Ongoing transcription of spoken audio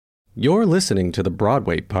You're listening to the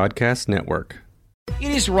Broadway Podcast Network.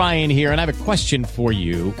 It is Ryan here, and I have a question for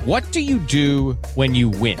you. What do you do when you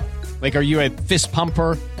win? Like, are you a fist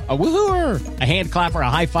pumper, a woohooer, a hand clapper, a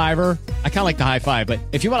high fiver? I kind of like the high five, but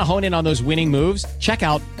if you want to hone in on those winning moves, check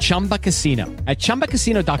out Chumba Casino. At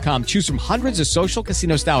ChumbaCasino.com, choose from hundreds of social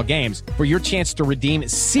casino-style games for your chance to redeem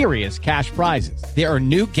serious cash prizes. There are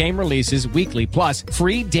new game releases weekly, plus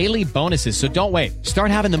free daily bonuses. So don't wait. Start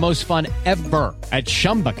having the most fun ever at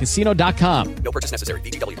ChumbaCasino.com. No purchase necessary.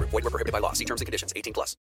 VGW Group. Void where prohibited by law. See terms and conditions.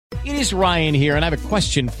 18+. It is Ryan here, and I have a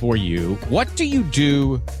question for you. What do you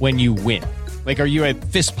do when you win? Like, are you a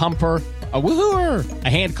fist pumper, a woohooer, a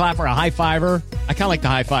hand clapper, a high fiver? I kind of like the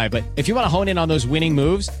high five, but if you want to hone in on those winning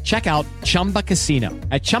moves, check out Chumba Casino.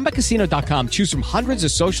 At ChumbaCasino.com, choose from hundreds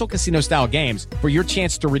of social casino-style games for your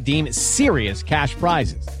chance to redeem serious cash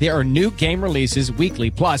prizes. There are new game releases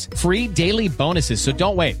weekly, plus free daily bonuses. So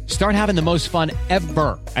don't wait. Start having the most fun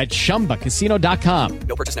ever at ChumbaCasino.com.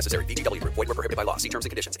 No purchase necessary. VGW Group. Void where prohibited by law. See terms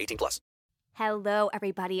and conditions. 18+. Hello,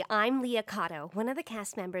 everybody. I'm Leah Cotto, one of the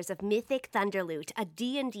cast members of Mythic Thunderlute, a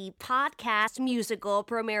D&D podcast musical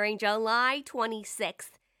premiering July 26th.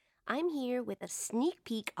 I'm here with a sneak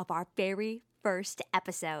peek of our very first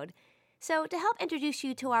episode. So to help introduce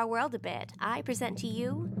you to our world a bit, I present to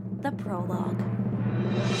you the prologue.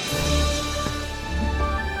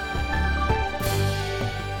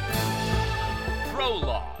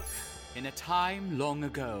 Prologue. In a time long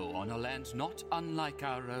ago, on a land not unlike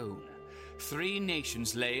our own, 3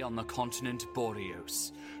 nations lay on the continent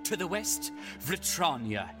Boreos. To the west,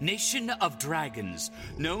 Vritrania, nation of dragons,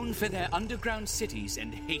 known for their underground cities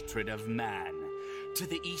and hatred of man. To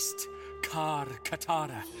the east, Kar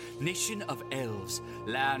Katara, nation of elves,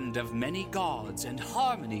 land of many gods and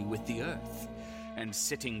harmony with the earth. And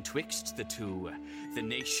sitting twixt the two, the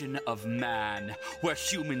nation of man, where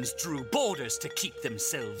humans drew borders to keep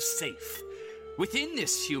themselves safe. Within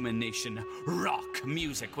this human nation, rock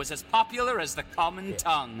music was as popular as the common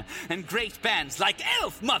tongue, and great bands like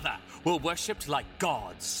Elf Mother were worshipped like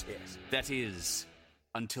gods. That is,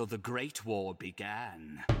 until the Great War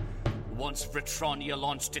began. Once Vritrania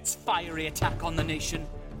launched its fiery attack on the nation,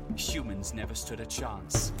 humans never stood a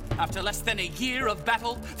chance. After less than a year of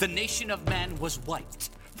battle, the nation of man was wiped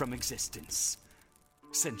from existence.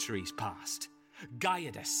 Centuries passed.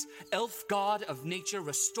 Gaiadus, elf god of nature,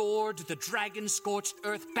 restored the dragon-scorched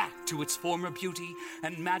earth back to its former beauty,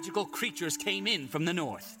 and magical creatures came in from the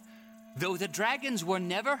north. Though the dragons were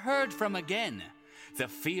never heard from again, the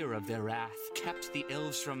fear of their wrath kept the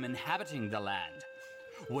elves from inhabiting the land.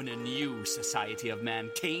 When a new society of man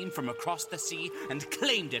came from across the sea and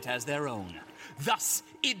claimed it as their own. Thus,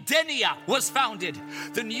 Edenia was founded.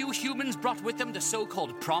 The new humans brought with them the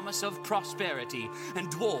so-called promise of prosperity, and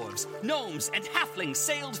dwarves, gnomes, and halflings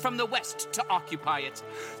sailed from the west to occupy it.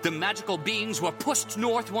 The magical beings were pushed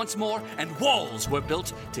north once more, and walls were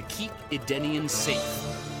built to keep Edenians safe.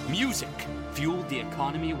 Music fueled the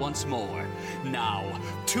economy once more. Now,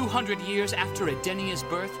 200 years after Edenia's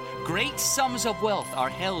birth, great sums of wealth are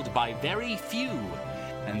held by very few.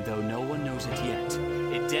 And though no one knows it yet,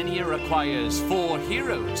 Edenia requires 4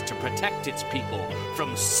 heroes to protect its people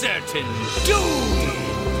from certain doom!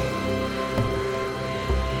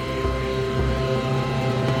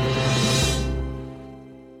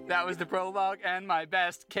 That was the prologue and my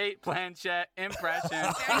best Cate Blanchett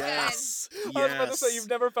impression. Yes. I was about to say, you've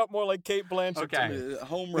never felt more like Cate Blanchett to me.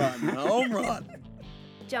 Home run. Home run.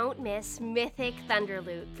 Don't miss Mythic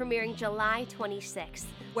Thunderlute, premiering July 26th,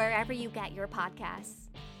 wherever you get your podcasts.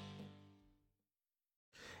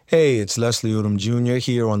 Hey, it's Leslie Odom Jr.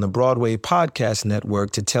 here on the Broadway Podcast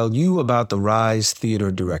Network to tell you about the Rise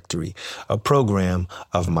Theater Directory, a program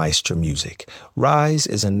of Maestra Music. Rise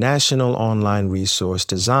is a national online resource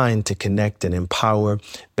designed to connect and empower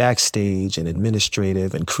backstage and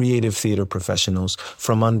administrative and creative theater professionals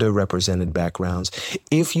from underrepresented backgrounds.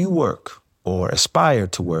 If you work or aspire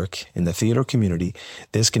to work in the theater community,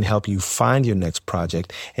 this can help you find your next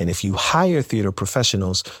project. And if you hire theater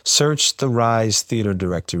professionals, search the Rise Theater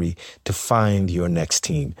Directory to find your next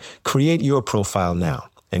team. Create your profile now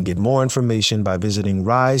and get more information by visiting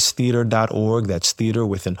risetheater.org. That's theater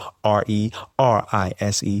with an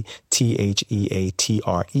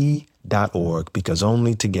RERISETHEATRE.org, because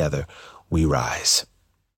only together we rise.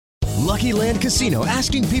 Lucky Land Casino,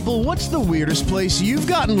 asking people, what's the weirdest place you've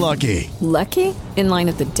gotten lucky? Lucky? In line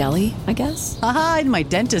at the deli, I guess? Aha, in my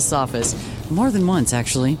dentist's office. More than once,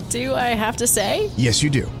 actually. Do I have to say? Yes, you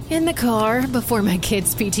do. In the car before my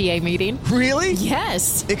kids' PTA meeting. Really?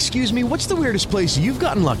 Yes. Excuse me, what's the weirdest place you've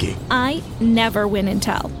gotten lucky? I never win and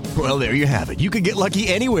tell. Well, there you have it. You can get lucky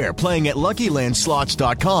anywhere, playing at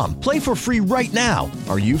LuckyLandSlots.com. Play for free right now.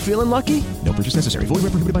 Are you feeling lucky? No purchase necessary. Void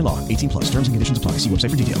where prohibited by law. 18+. Terms and conditions apply. See website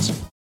for details.